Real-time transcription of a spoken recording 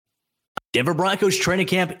Denver Broncos training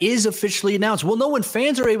camp is officially announced. We'll know when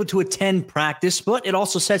fans are able to attend practice, but it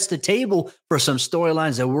also sets the table for some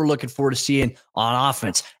storylines that we're looking forward to seeing on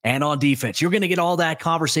offense and on defense. You're going to get all that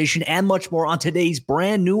conversation and much more on today's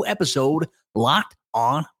brand new episode, Locked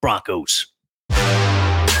on Broncos.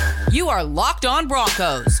 You are Locked on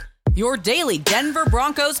Broncos, your daily Denver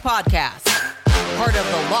Broncos podcast. Part of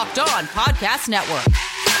the Locked on Podcast Network.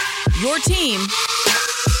 Your team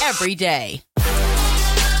every day.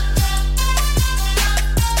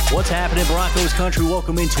 What's happening, Broncos country?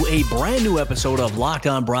 Welcome into a brand new episode of Locked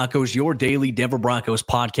on Broncos, your daily Denver Broncos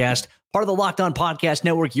podcast. Part of the Locked on Podcast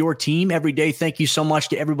Network, your team every day. Thank you so much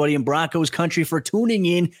to everybody in Broncos country for tuning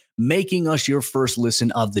in, making us your first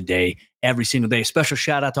listen of the day every single day. Special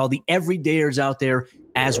shout out to all the everydayers out there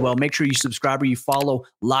as well. Make sure you subscribe or you follow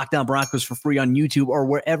Locked on Broncos for free on YouTube or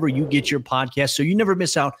wherever you get your podcast so you never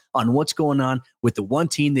miss out on what's going on with the one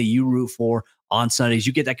team that you root for on Sundays.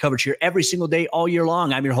 You get that coverage here every single day, all year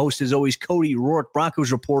long. I'm your host, as always, Cody Rourke, Broncos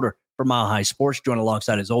reporter for Mile High Sports, joined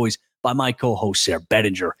alongside, as always, by my co-host, Sarah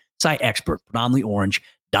Bettinger, site expert,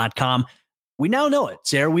 predominantlyorange.com. We now know it,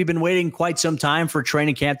 Sarah. We've been waiting quite some time for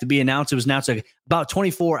training camp to be announced. It was announced about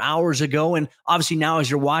 24 hours ago. And obviously now, as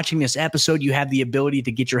you're watching this episode, you have the ability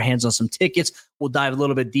to get your hands on some tickets. We'll dive a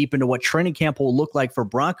little bit deep into what training camp will look like for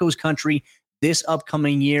Broncos country this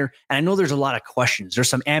upcoming year. And I know there's a lot of questions. There's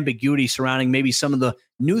some ambiguity surrounding maybe some of the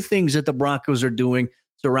new things that the Broncos are doing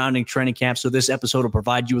surrounding training camp. So this episode will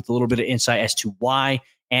provide you with a little bit of insight as to why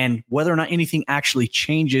and whether or not anything actually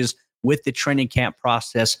changes with the training camp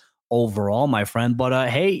process overall, my friend. But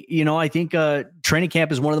hey, I think training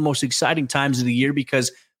camp is one of the most exciting times of the year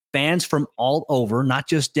because fans from all over, not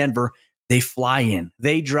just Denver, they fly in,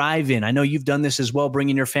 they drive in. I know you've done this as well,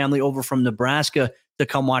 bringing your family over from Nebraska to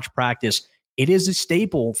come watch practice. It is a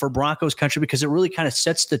staple for Broncos country because it really kind of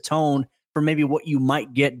sets the tone for maybe what you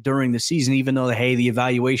might get during the season, even though, the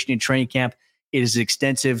evaluation in training camp is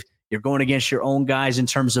extensive. You're going against your own guys in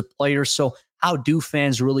terms of players. So how do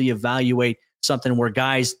fans really evaluate something where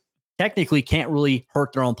guys technically can't really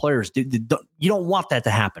hurt their own players? You don't want that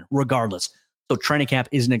to happen regardless. So training camp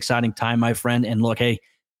is an exciting time, my friend. And look, hey,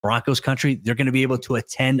 Broncos country, they're going to be able to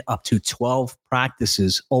attend up to 12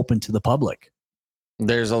 practices open to the public.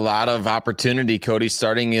 There's a lot of opportunity, Cody,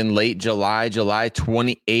 starting in late July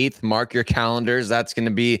 28th. Mark your calendars. That's going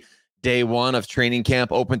to be day one of training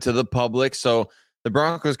camp open to the public. So the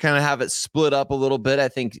Broncos kind of have it split up a little bit. I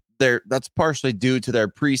think that's partially due to their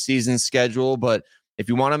preseason schedule. But if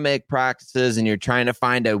you want to make practices and you're trying to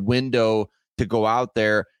find a window to go out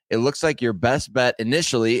there, it looks like your best bet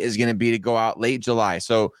initially is going to be to go out late July.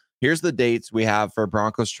 So here's the dates we have for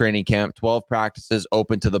Broncos training camp. 12 practices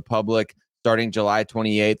open to the public, starting July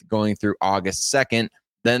 28th, going through August 2nd.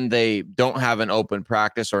 Then they don't have an open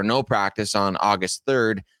practice or no practice on August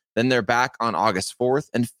 3rd. Then they're back on August 4th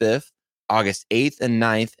and 5th, August 8th and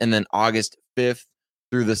 9th, and then August 5th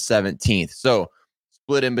through the 17th. So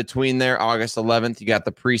split in between there, August 11th, you got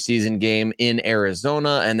the preseason game in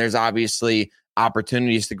Arizona, and there's obviously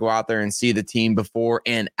opportunities to go out there and see the team before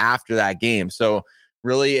and after that game. So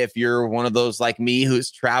really, if you're one of those like me who's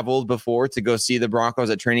traveled before to go see the Broncos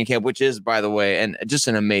at training camp, which is, by the way, and just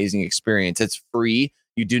an amazing experience. It's free.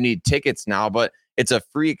 You do need tickets now, but it's a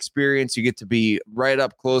free experience. You get to be right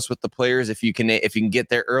up close with the players if you can get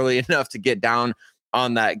there early enough to get down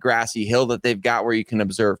on that grassy hill that they've got where you can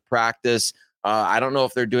observe practice. I don't know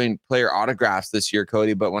if they're doing player autographs this year,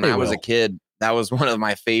 Cody, but when I was a kid, that was one of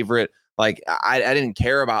my favorite. Like I didn't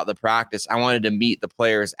care about the practice. I wanted to meet the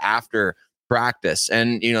players after practice.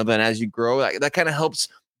 And, then as you grow, that kind of helps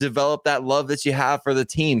develop that love that you have for the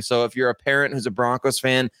team. So if you're a parent who's a Broncos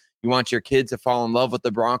fan, you want your kid to fall in love with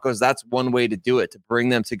the Broncos, that's one way to do it, to bring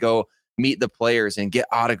them to go meet the players and get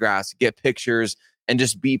autographs, get pictures, and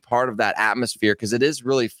just be part of that atmosphere because it is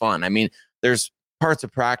really fun. I mean, there's parts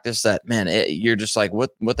of practice that, man, you're just like,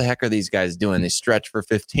 what the heck are these guys doing? They stretch for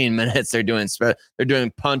 15 minutes. They're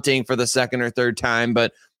doing punting for the second or third time,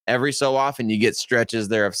 but every so often you get stretches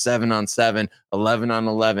there of 7-on-7,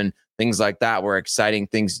 11-on-11, things like that, where exciting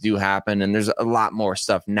things do happen. And there's a lot more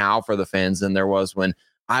stuff now for the fans than there was when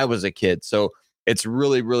I was a kid. So it's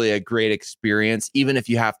really, really a great experience, even if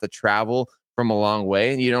you have to travel from a long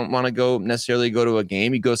way and you don't want to necessarily go to a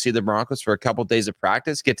game. You go see the Broncos for a couple of days of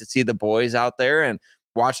practice, get to see the boys out there and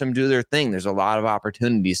watch them do their thing. There's a lot of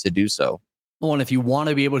opportunities to do so. Well, and if you want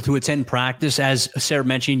to be able to attend practice, as Sarah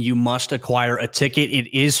mentioned, you must acquire a ticket.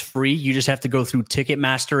 It is free. You just have to go through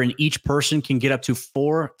Ticketmaster, and each person can get up to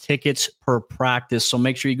 4 tickets per practice. So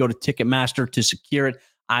make sure you go to Ticketmaster to secure it.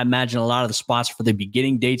 I imagine a lot of the spots for the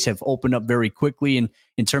beginning dates have opened up very quickly in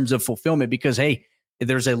terms of fulfillment because, hey,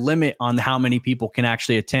 there's a limit on how many people can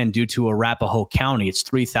actually attend due to Arapahoe County. It's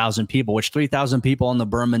 3,000 people, which 3,000 people in the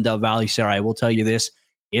Berman Dove Valley, Sarah, I will tell you this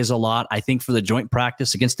is a lot. I think for the joint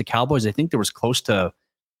practice against the Cowboys, I think there was close to,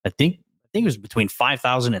 I think it was between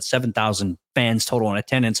 5,000 and 7,000 fans total in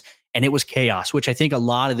attendance. And it was chaos, which I think a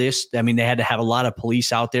lot of this, I mean, they had to have a lot of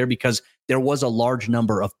police out there because there was a large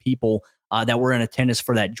number of people that were in attendance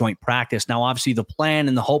for that joint practice. Now, obviously, the plan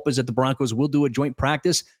and the hope is that the Broncos will do a joint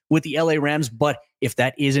practice with the LA Rams. But if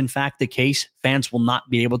that is, in fact, the case, fans will not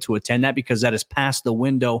be able to attend that because that is past the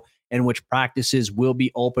window in which practices will be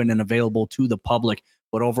open and available to the public.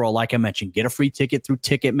 But overall, like I mentioned, get a free ticket through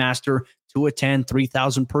Ticketmaster to attend,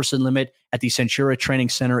 3,000 person limit at the Centura Training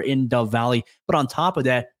Center in Dove Valley. But on top of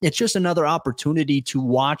that, it's just another opportunity to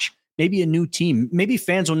watch maybe a new team. Maybe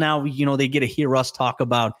fans will now, they get to hear us talk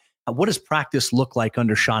about what does practice look like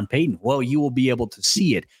under Sean Payton? Well, you will be able to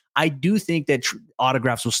see it. I do think that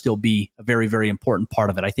autographs will still be a very, very important part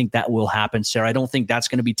of it. I think that will happen, Sarah. I don't think that's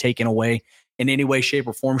going to be taken away in any way, shape,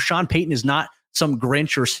 or form. Sean Payton is not some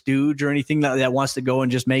Grinch or stooge or anything that wants to go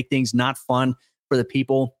and just make things not fun for the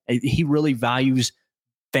people. He really values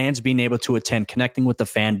fans being able to attend, connecting with the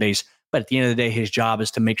fan base. But at the end of the day, his job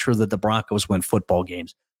is to make sure that the Broncos win football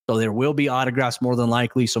games. So there will be autographs more than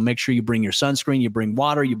likely. So make sure you bring your sunscreen, you bring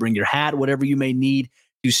water, you bring your hat, whatever you may need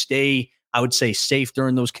to stay, I would say, safe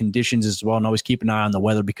during those conditions as well. And always keep an eye on the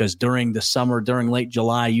weather because during the summer, during late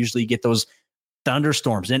July, usually you get those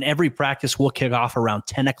thunderstorms. And every practice will kick off around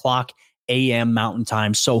 10 o'clock a.m. Mountain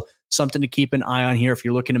Time. So something to keep an eye on here if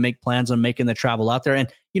you're looking to make plans on making the travel out there.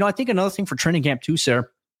 And, I think another thing for training camp too, Sarah,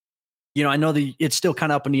 I know that it's still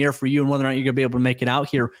kind of up in the air for you and whether or not you're going to be able to make it out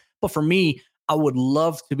here. But for me, I would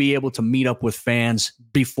love to be able to meet up with fans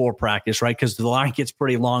before practice, right? Because the line gets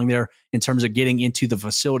pretty long there in terms of getting into the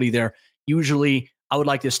facility there. Usually I would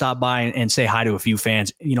like to stop by and say hi to a few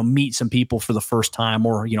fans, meet some people for the first time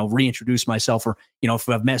or, reintroduce myself or, if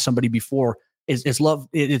I've met somebody before.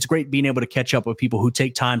 It's great being able to catch up with people who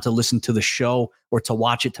take time to listen to the show or to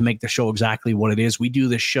watch it to make the show exactly what it is. We do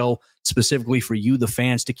this show specifically for you, the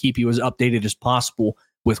fans, to keep you as updated as possible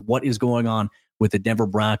with what is going on with the Denver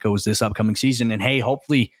Broncos this upcoming season. And hey,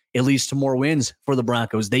 hopefully it leads to more wins for the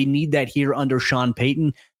Broncos. They need that here under Sean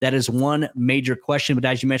Payton. That is one major question. But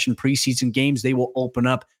as you mentioned, preseason games, they will open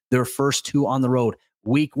up their first two on the road.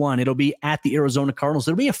 Week 1, it'll be at the Arizona Cardinals.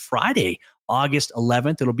 It'll be a Friday, August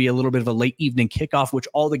 11th. It'll be a little bit of a late evening kickoff, which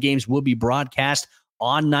all the games will be broadcast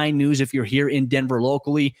on 9 News if you're here in Denver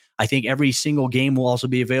locally. I think every single game will also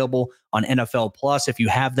be available on NFL Plus. If you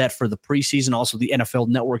have that for the preseason, also the NFL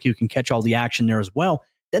Network, you can catch all the action there as well.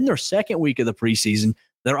 Then their second week of the preseason,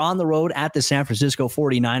 they're on the road at the San Francisco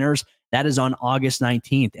 49ers. That is on August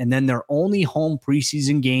 19th. And then their only home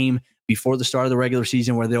preseason game before the start of the regular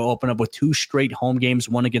season, where they'll open up with 2 straight home games,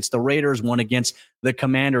 one against the Raiders, one against the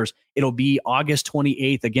Commanders. It'll be August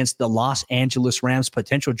 28th against the Los Angeles Rams,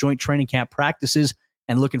 potential joint training camp practices,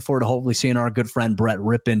 and looking forward to hopefully seeing our good friend Brett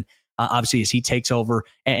Rippon, obviously, as he takes over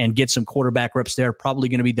and gets some quarterback reps there. Probably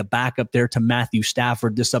going to be the backup there to Matthew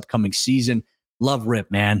Stafford this upcoming season. Love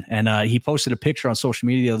Rip, man. And he posted a picture on social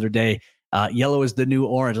media the other day. Yellow is the new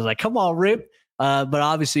orange. I was like, come on, Rip. But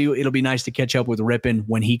obviously, it'll be nice to catch up with Rippon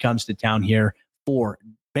when he comes to town here for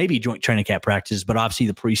maybe joint training camp practices, but obviously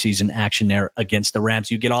the preseason action there against the Rams.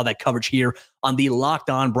 You get all that coverage here on the Locked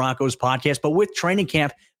On Broncos podcast. But with training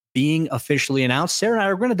camp being officially announced, Sarah and I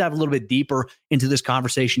are going to dive a little bit deeper into this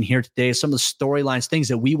conversation here today. Some of the storylines, things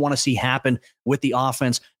that we want to see happen with the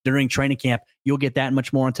offense during training camp. You'll get that and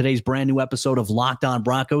much more on today's brand new episode of Locked On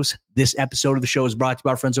Broncos. This episode of the show is brought to you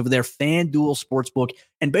by our friends over there, FanDuel Sportsbook.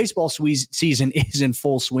 And baseball season is in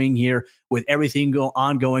full swing here with everything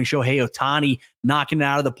ongoing. Shohei Ohtani knocking it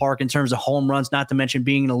out of the park in terms of home runs, not to mention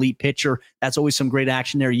being an elite pitcher. That's always some great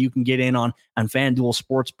action there you can get in on FanDuel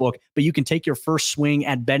Sportsbook. But you can take your first swing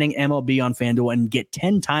at betting MLB on FanDuel and get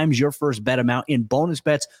 10 times your first bet amount in bonus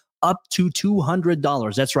bets up to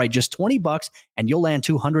 $200. That's right, just $20 and you'll land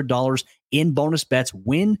 $200 in bonus bets,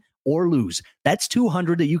 win or lose. That's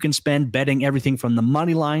 $200 that you can spend betting everything from the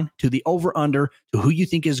money line to the over-under to who you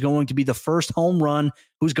think is going to be the first home run,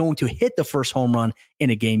 who's going to hit the first home run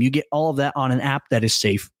in a game. You get all of that on an app that is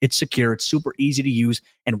safe, it's secure, it's super easy to use,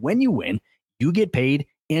 and when you win, you get paid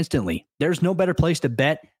instantly. There's no better place to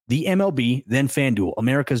bet the MLB than FanDuel,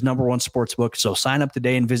 America's #1 sportsbook. So sign up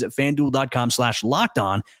today and visit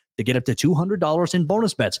FanDuel.com/lockedon to get up to $200 in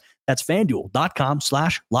bonus bets. That's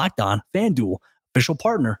FanDuel.com/lockedon. FanDuel, official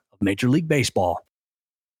partner of Major League Baseball.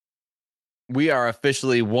 We are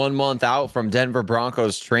officially 1 month out from Denver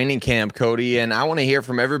Broncos training camp, Cody, and I want to hear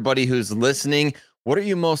from everybody who's listening. What are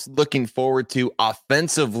you most looking forward to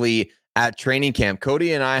offensively at training camp?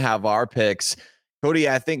 Cody and I have our picks. Cody,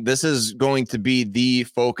 I think this is going to be the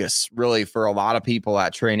focus really for a lot of people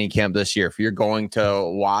at training camp this year. If you're going to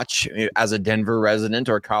watch as a Denver resident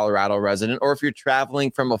or Colorado resident, or if you're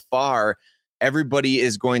traveling from afar, everybody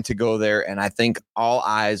is going to go there. And I think all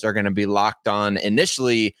eyes are going to be locked on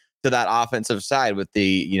initially to that offensive side with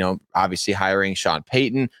the, obviously hiring Sean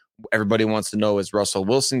Payton. Everybody wants to know, is Russell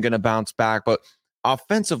Wilson going to bounce back? But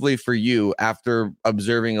offensively for you, after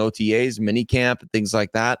observing OTAs, minicamp, things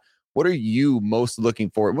like that, what are you most looking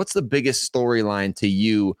for? What's the biggest storyline to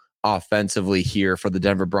you offensively here for the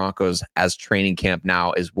Denver Broncos as training camp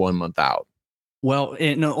now is 1 month out? Well,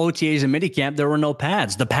 in OTAs and minicamp, there were no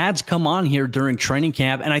pads. The pads come on here during training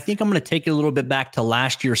camp. And I think I'm going to take it a little bit back to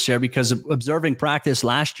last year, Sarah, because of observing practice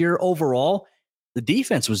last year overall, the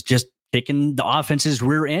defense was just kicking the offense's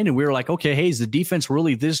rear end. And we were like, okay, hey, is the defense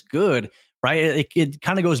really this good? Right. It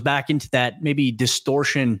kind of goes back into that maybe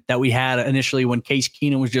distortion that we had initially when Case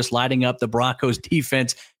Keenum was just lighting up the Broncos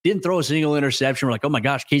defense, didn't throw a single interception. We're like, oh my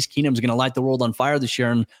gosh, Case Keenum's going to light the world on fire this year.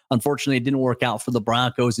 And unfortunately, it didn't work out for the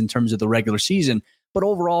Broncos in terms of the regular season. But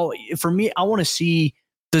overall, for me, I want to see,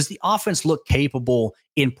 does the offense look capable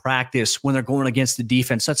in practice when they're going against the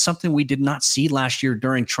defense? That's something we did not see last year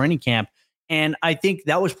during training camp. And I think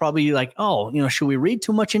that was probably like, should we read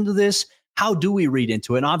too much into this? How do we read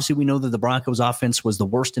into it? And obviously, we know that the Broncos offense was the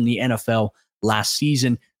worst in the NFL last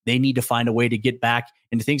season. They need to find a way to get back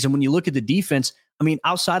into things. And when you look at the defense, I mean,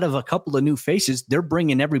 outside of a couple of new faces, they're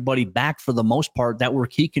bringing everybody back for the most part that were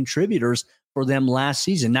key contributors for them last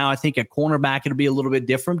season. Now, I think at cornerback, it'll be a little bit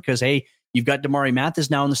different because, hey, you've got Damari Mathis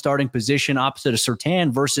now in the starting position opposite of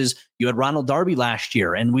Surtain versus you had Ronald Darby last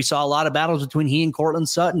year. And we saw a lot of battles between he and Cortland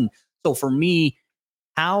Sutton. So for me,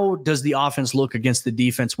 how does the offense look against the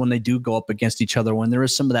defense when they do go up against each other, when there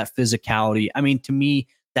is some of that physicality? I mean, to me,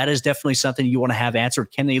 that is definitely something you want to have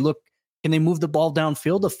answered. Can they move the ball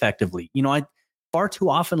downfield effectively? Far too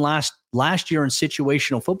often last year in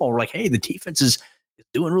situational football, we're like, hey, the defense is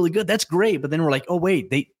doing really good. That's great. But then we're like, oh, wait,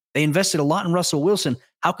 they invested a lot in Russell Wilson.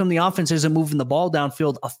 How come the offense isn't moving the ball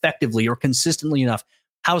downfield effectively or consistently enough?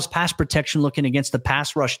 How's pass protection looking against the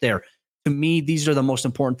pass rush there? To me, these are the most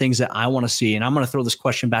important things that I want to see. And I'm going to throw this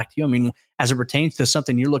question back to you. I mean, as it pertains to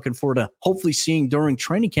something you're looking forward to hopefully seeing during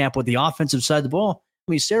training camp with the offensive side of the ball.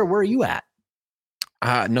 I mean, Sarah, where are you at?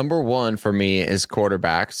 Number one for me is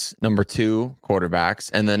quarterbacks. Number two,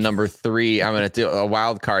 quarterbacks. And then number three, I'm going to do a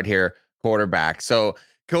wild card here, quarterback. So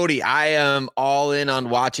Cody, I am all in on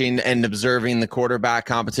watching and observing the quarterback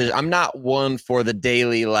competition. I'm not one for the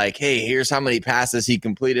daily, like, hey, here's how many passes he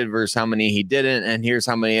completed versus how many he didn't, and here's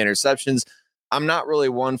how many interceptions. I'm not really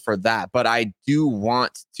one for that, but I do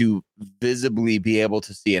want to visibly be able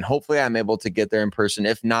to see, and hopefully I'm able to get there in person.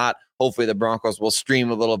 If not, hopefully the Broncos will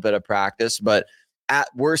stream a little bit of practice. But at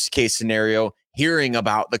worst case scenario, hearing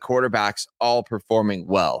about the quarterbacks all performing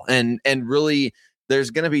well and really, there's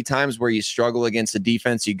going to be times where you struggle against the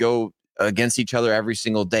defense. You go against each other every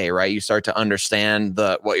single day, right? You start to understand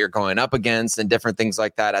what you're going up against and different things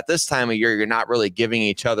like that. At this time of year, you're not really giving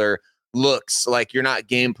each other looks, like you're not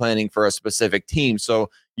game planning for a specific team. So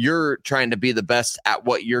you're trying to be the best at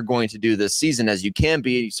what you're going to do this season as you can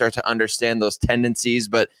be. You start to understand those tendencies,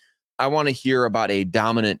 but I want to hear about a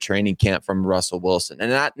dominant training camp from Russell Wilson,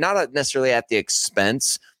 and not necessarily at the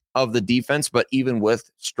expense of the defense, but even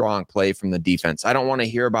with strong play from the defense. I don't want to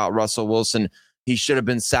hear about Russell Wilson. He should have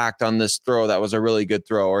been sacked on this throw. That was a really good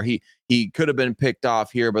throw. Or he could have been picked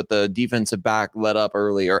off here, but the defensive back let up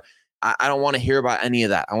early. Or I don't want to hear about any of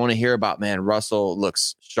that. I want to hear about, man, Russell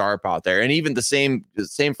looks sharp out there. And even the same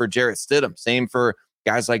for Jarrett Stidham, same for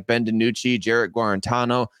guys like Ben DiNucci, Jarrett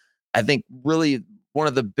Guarantano. I think really one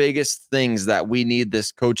of the biggest things that we need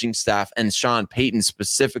this coaching staff and Sean Payton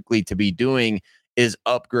specifically to be doing is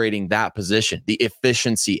upgrading that position, the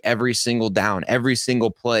efficiency every single down, every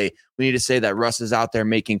single play. We need to say that Russ is out there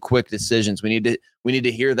making quick decisions. We need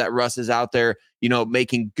to hear that Russ is out there,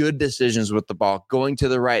 making good decisions with the ball, going to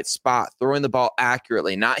the right spot, throwing the ball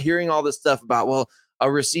accurately, not hearing all this stuff about, well,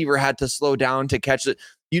 a receiver had to slow down to catch it.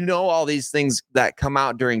 All these things that come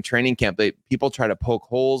out during training camp. People try to poke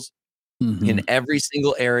holes in every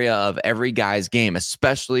single area of every guy's game,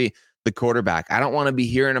 especially the quarterback. I don't want to be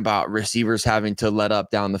hearing about receivers having to let up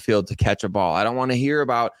down the field to catch a ball. I don't want to hear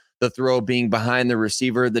about the throw being behind the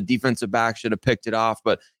receiver. The defensive back should have picked it off,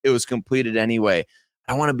 but it was completed anyway.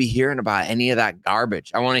 I don't want to be hearing about any of that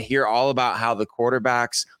garbage. I want to hear all about how the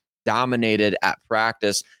quarterbacks dominated at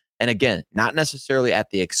practice. And again, not necessarily at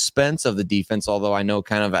the expense of the defense, although I know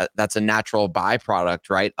kind of that's a natural byproduct,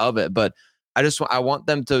 right, of it. But I want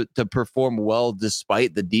them to perform well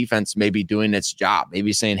despite the defense maybe doing its job,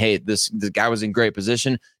 maybe saying, hey, this guy was in great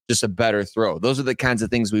position, just a better throw. Those are the kinds of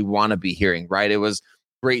things we want to be hearing, right? It was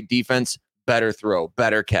great defense, better throw,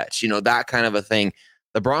 better catch, that kind of a thing.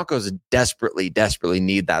 The Broncos desperately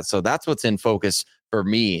need that. So that's what's in focus for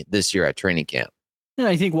me this year at training camp. And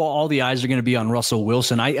I think while all the eyes are going to be on Russell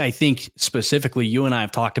Wilson, I think specifically you and I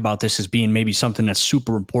have talked about this as being maybe something that's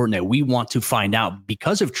super important that we want to find out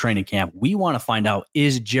because of training camp. We want to find out,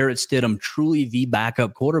 is Jarrett Stidham truly the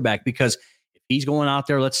backup quarterback? Because if he's going out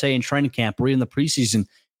there, let's say in training camp or in the preseason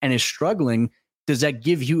and is struggling, does that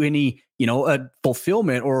give you any, a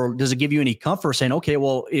fulfillment, or does it give you any comfort saying, okay,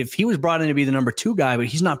 well, if he was brought in to be the number 2 guy, but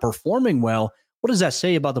he's not performing well, what does that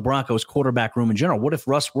say about the Broncos quarterback room in general? What if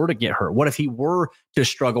Russ were to get hurt? What if he were to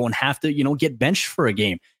struggle and have to, get benched for a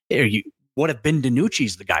game? What if Ben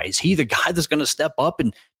DiNucci's the guy? Is he the guy that's going to step up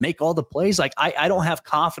and make all the plays? Like, I don't have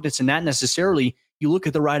confidence in that necessarily. You look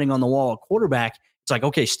at the writing on the wall at quarterback, it's like,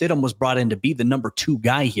 okay, Stidham was brought in to be the number 2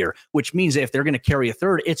 guy here, which means that if they're going to carry a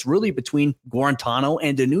third, it's really between Guarantano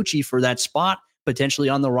and DiNucci for that spot potentially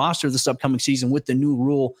on the roster this upcoming season with the new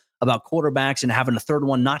rule about quarterbacks and having a third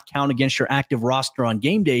one not count against your active roster on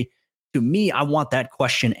game day. To me, I want that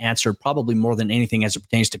question answered probably more than anything as it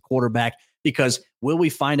pertains to quarterback, because will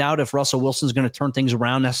we find out if Russell Wilson's going to turn things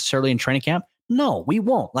around necessarily in training camp? No, we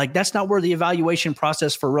won't. Like, that's not where the evaluation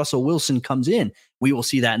process for Russell Wilson comes in. We will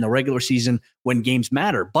see that in the regular season when games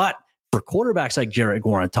matter. But for quarterbacks like Jarrett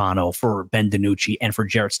Guarantano, for Ben DiNucci, and for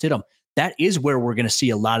Jarrett Stidham, that is where we're going to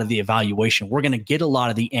see a lot of the evaluation. We're going to get a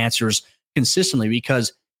lot of the answers consistently,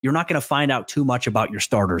 because you're not going to find out too much about your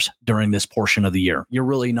starters during this portion of the year. You're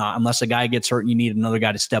really not, unless a guy gets hurt and you need another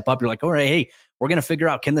guy to step up. You're like, all right, hey, we're going to figure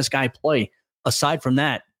out, can this guy play? Aside from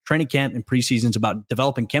that, training camp and preseason is about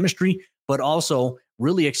developing chemistry, but also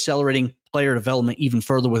really accelerating player development even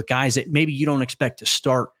further with guys that maybe you don't expect to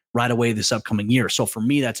start right away this upcoming year. So for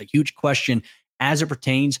me, that's a huge question as it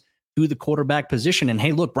pertains to the quarterback position. And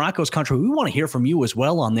hey, look, Broncos country, we want to hear from you as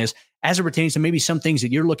well on this as it pertains to maybe some things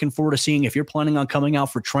that you're looking forward to seeing if you're planning on coming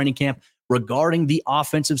out for training camp regarding the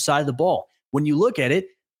offensive side of the ball. When you look at it,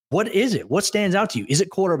 what is it? What stands out to you? Is it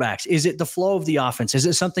quarterbacks? Is it the flow of the offense? Is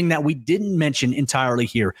it something that we didn't mention entirely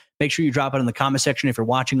here? Make sure you drop it in the comment section if you're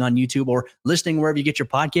watching on YouTube or listening wherever you get your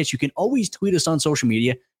podcasts. You can always tweet us on social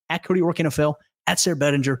media at Cody Rourke NFL, at Sarah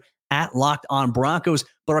Bettinger, at Locked On Broncos.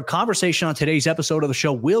 But our conversation on today's episode of the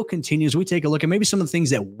show will continue as we take a look at maybe some of the things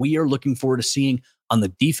that we are looking forward to seeing on the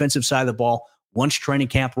defensive side of the ball once training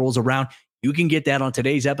camp rolls around. You can get that on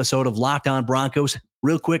today's episode of Locked On Broncos.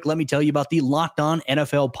 Real quick, let me tell you about the Locked On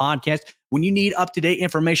NFL podcast. When you need up-to-date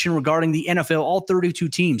information regarding the NFL, all 32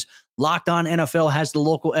 teams, Locked On NFL has the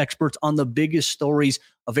local experts on the biggest stories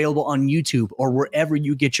available on YouTube or wherever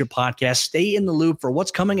you get your podcast. Stay in the loop for what's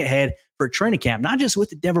coming ahead for training camp, not just with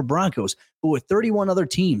the Denver Broncos, but with 31 other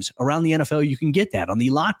teams around the NFL. You can get that on the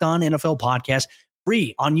Locked On NFL podcast,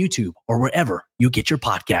 free on YouTube or wherever you get your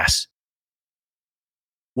podcasts.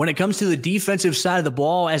 When it comes to the defensive side of the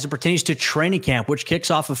ball, as it pertains to training camp, which kicks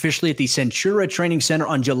off officially at the Centura Training Center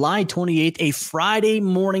on July 28th, a Friday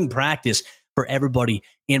morning practice for everybody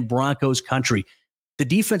in Broncos country. The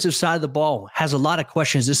defensive side of the ball has a lot of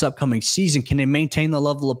questions this upcoming season. Can they maintain the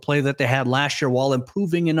level of play that they had last year while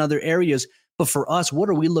improving in other areas? But for us, what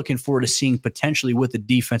are we looking forward to seeing potentially with the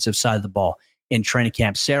defensive side of the ball in training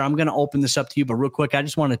camp? Sarah, I'm going to open this up to you, but real quick, I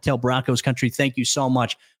just want to tell Broncos country, thank you so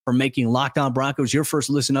much for making Locked On Broncos your first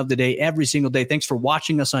listen of the day every single day. Thanks for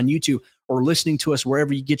watching us on YouTube or listening to us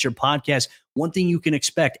wherever you get your podcast. One thing you can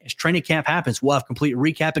expect as training camp happens, we'll have complete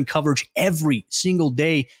recap and coverage every single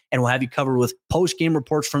day, and we'll have you covered with post-game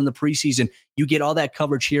reports from the preseason. You get all that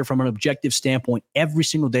coverage here from an objective standpoint every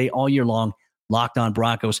single day, all year long. Locked On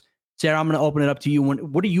Broncos. Sarah, I'm going to open it up to you.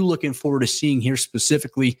 What are you looking forward to seeing here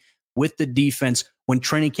specifically with the defense when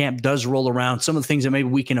training camp does roll around? Some of the things that maybe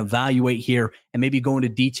we can evaluate here and maybe go into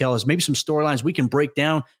detail is maybe some storylines we can break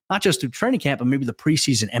down, not just through training camp, but maybe the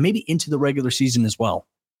preseason and maybe into the regular season as well.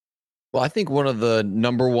 Well, I think one of the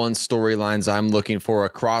number one storylines I'm looking for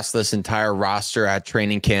across this entire roster at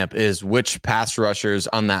training camp is which pass rushers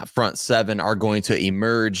on that front seven are going to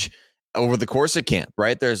emerge over the course of camp,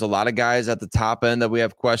 right? There's a lot of guys at the top end that we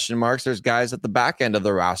have question marks. There's guys at the back end of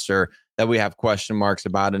the roster that we have question marks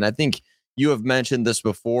about. And I think you have mentioned this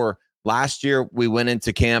before. Last year, we went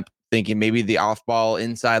into camp thinking maybe the off-ball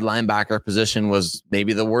inside linebacker position was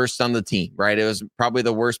maybe the worst on the team, right? It was probably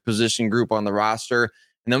the worst position group on the roster.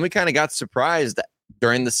 And then we kind of got surprised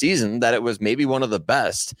during the season that it was maybe one of the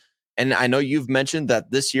best. And I know you've mentioned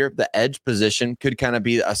that this year, the edge position could kind of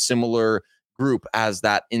be a similar group as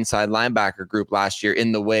that inside linebacker group last year,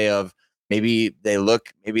 in the way of maybe they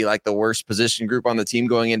look maybe like the worst position group on the team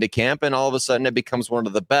going into camp, and all of a sudden it becomes one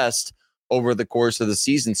of the best over the course of the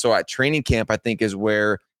season. So at training camp, I think is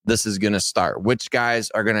where this is going to start? Which guys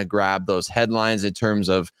are going to grab those headlines in terms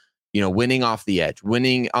of, winning off the edge,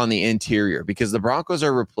 winning on the interior? Because the Broncos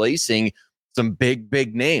are replacing some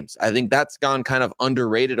big names. I think that's gone kind of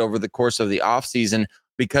underrated over the course of the offseason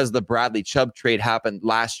because the Bradley Chubb trade happened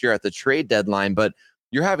last year at the trade deadline, but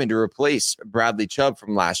you're having to replace Bradley Chubb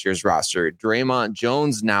from last year's roster. Draymond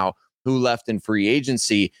Jones now, who left in free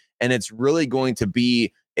agency, and it's really going to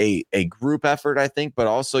be a group effort, I think, but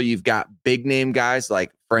also you've got big name guys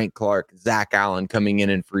like Frank Clark, Zach Allen coming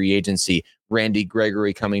in free agency, Randy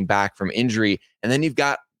Gregory coming back from injury, and then you've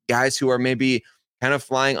got guys who are maybe kind of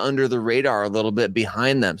flying under the radar a little bit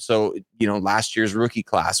behind them. So, last year's rookie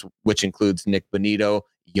class, which includes Nick Bonito,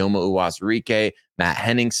 Yoma Uwazurike, Matt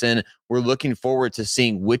Henningsen. We're looking forward to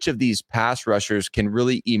seeing which of these pass rushers can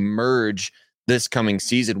really emerge this coming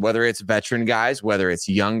season, whether it's veteran guys, whether it's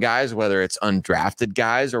young guys, whether it's undrafted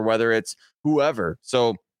guys, or whether it's whoever.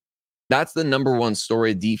 So that's the number one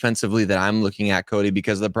story defensively that I'm looking at, Cody,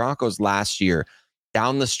 because the Broncos last year,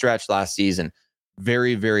 down the stretch last season,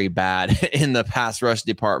 very, very bad in the pass rush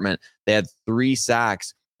department. They had 3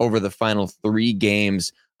 sacks over the final 3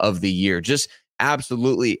 games of the year. Just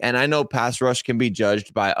absolutely. And I know pass rush can be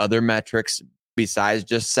judged by other metrics besides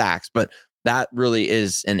just sacks, but that really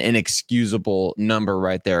is an inexcusable number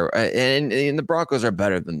right there. And the Broncos are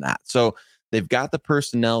better than that. So they've got the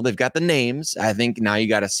personnel, they've got the names. I think now you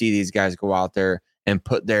got to see these guys go out there and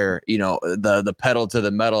put their, the pedal to the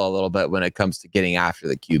metal a little bit when it comes to getting after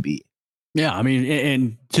the QB. Yeah, I mean,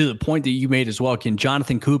 and to the point that you made as well, can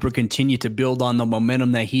Jonathan Cooper continue to build on the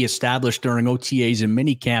momentum that he established during OTAs and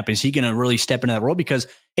minicamp? Is he going to really step into that role? Because,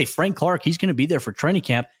 hey, Frank Clark, he's going to be there for training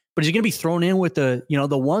camp, but he's going to be thrown in with the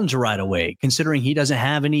ones right away, considering he doesn't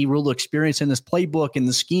have any real experience in this playbook and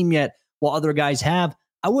the scheme yet, while other guys have.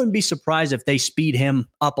 I wouldn't be surprised if they speed him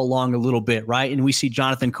up along a little bit, right? And we see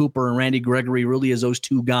Jonathan Cooper and Randy Gregory really as those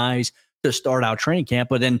 2 guys to start out training camp.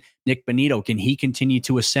 But then Nick Bonito, can he continue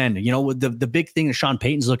to ascend? The big thing that Sean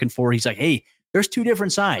Payton's looking for, he's like, hey, there's 2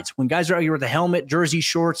 different sides. When guys are out here with the helmet, jersey,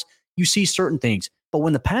 shorts, you see certain things. But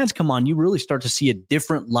when the pads come on, you really start to see a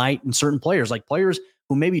different light in certain players, like players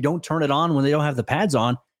who maybe don't turn it on when they don't have the pads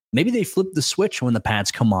on. Maybe they flip the switch when the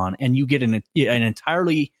pads come on, and you get an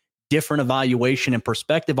entirely different evaluation and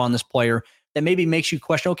perspective on this player that maybe makes you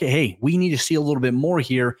question, okay, hey, we need to see a little bit more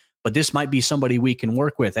here, but this might be somebody we can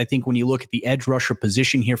work with. I think when you look at the edge rusher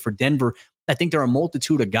position here for Denver, I think there are a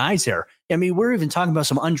multitude of guys there. I mean, we're even talking about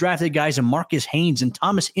some undrafted guys and Marcus Haynes and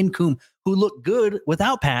Thomas Incoom who look good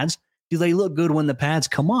without pads. Do they look good when the pads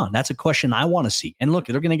come on? That's a question I want to see. And look,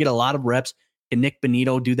 they're going to get a lot of reps. Can Nick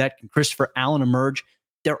Bonito do that? Can Christopher Allen emerge?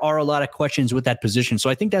 There are a lot of questions with that position. So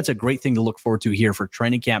I think that's a great thing to look forward to here for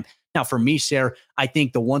training camp. Now, for me, Sarah, I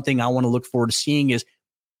think the one thing I want to look forward to seeing is,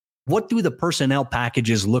 what do the personnel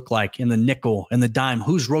packages look like in the nickel and the dime?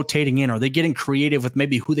 Who's rotating in? Are they getting creative with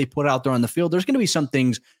maybe who they put out there on the field? There's going to be some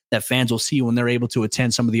things that fans will see when they're able to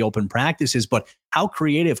attend some of the open practices, but how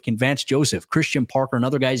creative can Vance Joseph, Christian Parker, and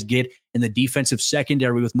other guys get in the defensive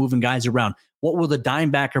secondary with moving guys around? What will the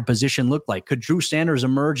dime backer position look like? Could Drew Sanders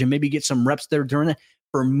emerge and maybe get some reps there during it?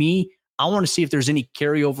 For me, I want to see if there's any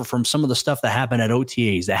carryover from some of the stuff that happened at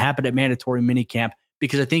OTAs, that happened at mandatory minicamp,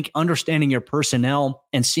 because I think understanding your personnel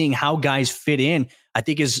and seeing how guys fit in, I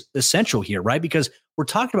think is essential here, right? Because we're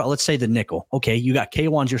talking about, let's say, the nickel. Okay, you got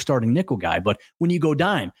K1's your starting nickel guy, but when you go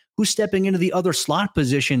dime, who's stepping into the other slot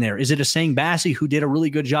position there? Is it Asang Bassi, who did a really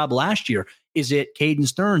good job last year? Is it Caden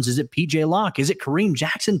Stearns? Is it PJ Locke? Is it Kareem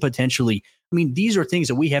Jackson potentially? I mean, these are things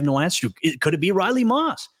that we have no answer to. Could it be Riley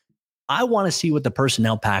Moss? I want to see what the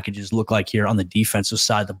personnel packages look like here on the defensive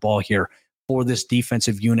side of the ball here for this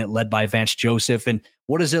defensive unit led by Vance Joseph. And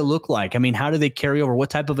what does it look like? I mean, how do they carry over? What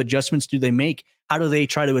type of adjustments do they make? How do they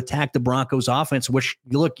try to attack the Broncos offense? Which,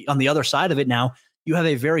 you look on the other side of it now, you have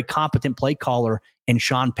a very competent play caller in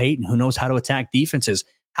Sean Payton who knows how to attack defenses.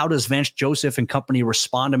 How does Vance Joseph and company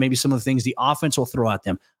respond to maybe some of the things the offense will throw at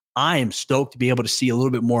them? I am stoked to be able to see a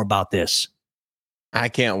little bit more about this. I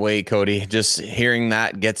can't wait, Cody. Just hearing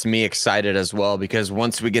that gets me excited as well, because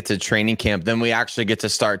once we get to training camp, then we actually get to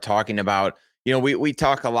start talking about, we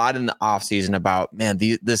talk a lot in the offseason about, man,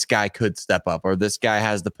 this guy could step up, or this guy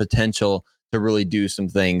has the potential to really do some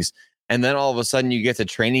things. And then all of a sudden you get to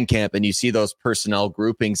training camp and you see those personnel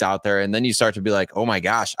groupings out there. And then you start to be like, oh my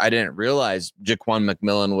gosh, I didn't realize Jaquan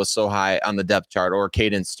McMillan was so high on the depth chart, or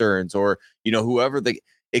Caden Stearns, or, whoever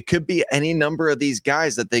it could be any number of these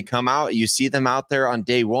guys that they come out. You see them out there on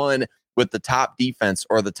day one with the top defense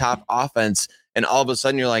or the top offense. And all of a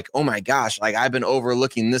sudden you're like, oh my gosh, like I've been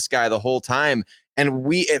overlooking this guy the whole time. And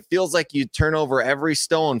it feels like you turn over every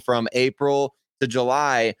stone from April to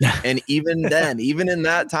July. And even then, even in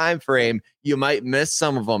that time frame, you might miss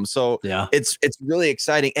some of them. So yeah, it's really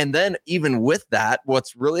exciting. And then even with that,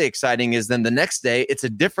 what's really exciting is then the next day it's a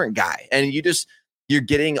different guy. And you're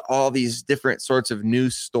getting all these different sorts of new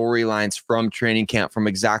storylines from training camp, from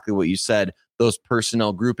exactly what you said, those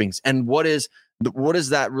personnel groupings. And what is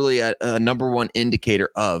that really a number one indicator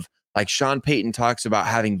of? Like Sean Payton talks about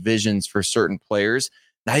having visions for certain players.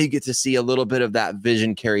 Now you get to see a little bit of that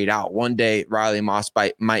vision carried out. One day, Riley Moss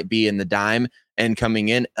might be in the dime and coming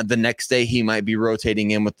in. The next day, he might be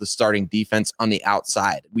rotating in with the starting defense on the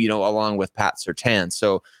outside, along with Pat Surtain.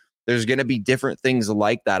 So there's going to be different things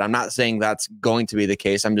like that. I'm not saying that's going to be the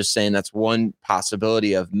case. I'm just saying that's one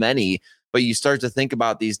possibility of many. But you start to think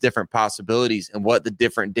about these different possibilities and what the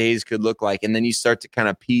different days could look like. And then you start to kind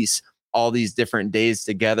of piece all these different days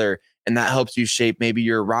together. And that helps you shape maybe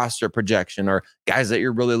your roster projection or guys that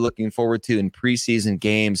you're really looking forward to in preseason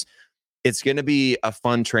games. It's going to be a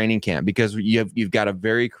fun training camp because you've got a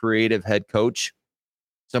very creative head coach,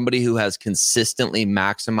 somebody who has consistently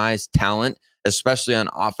maximized talent, especially on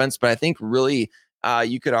offense. But I think really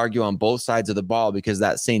you could argue on both sides of the ball because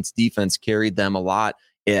that Saints defense carried them a lot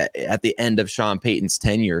at the end of Sean Payton's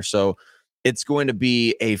tenure. So it's going to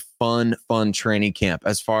be a fun training camp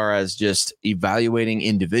as far as just evaluating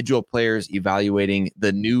individual players, evaluating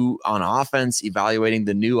the new on offense, evaluating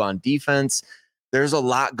the new on defense. There's a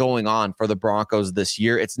lot going on for the Broncos this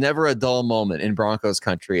year. It's never a dull moment in Broncos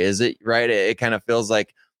country, is it? Right? It kind of feels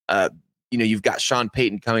like, you've got Sean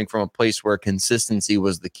Payton coming from a place where consistency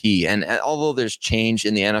was the key. And although there's change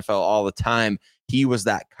in the NFL all the time, he was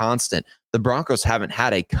that constant. The Broncos haven't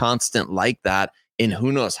had a constant like that in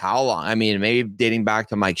who knows how long. I mean, maybe dating back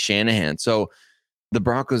to Mike Shanahan. So the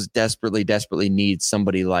Broncos desperately need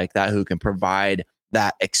somebody like that who can provide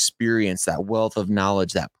that experience, that wealth of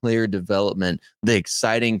knowledge, that player development, the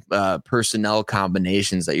exciting personnel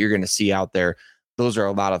combinations that you're going to see out there. Those are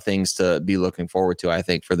a lot of things to be looking forward to, I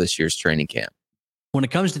think, for this year's training camp. When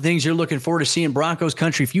it comes to things you're looking forward to seeing Broncos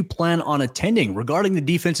country, if you plan on attending regarding the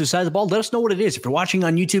defensive side of the ball, let us know what it is. If you're watching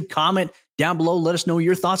on YouTube, comment down below, let us know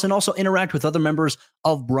your thoughts, and also interact with other members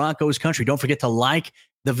of Broncos country. Don't forget to like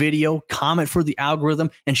the video, comment for the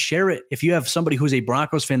algorithm, and share it. If you have somebody who's a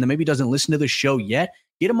Broncos fan that maybe doesn't listen to the show yet,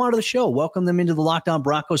 get them onto the show. Welcome them into the Locked On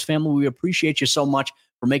Broncos family. We appreciate you so much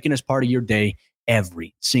for making us part of your day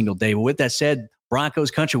every single day. But with that said,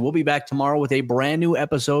 Broncos country, we'll be back tomorrow with a brand new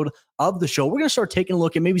episode of the show. We're going to start taking a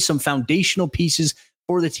look at maybe some foundational pieces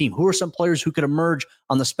for the team. Who are some players who could emerge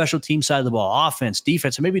on the special team side of the ball, offense,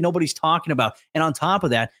 defense, and maybe nobody's talking about. And on top of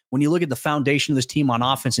that, when you look at the foundation of this team on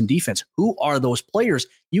offense and defense, who are those players?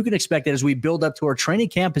 You can expect that as we build up to our training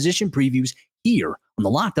camp position previews here on the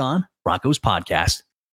Locked On Broncos podcast.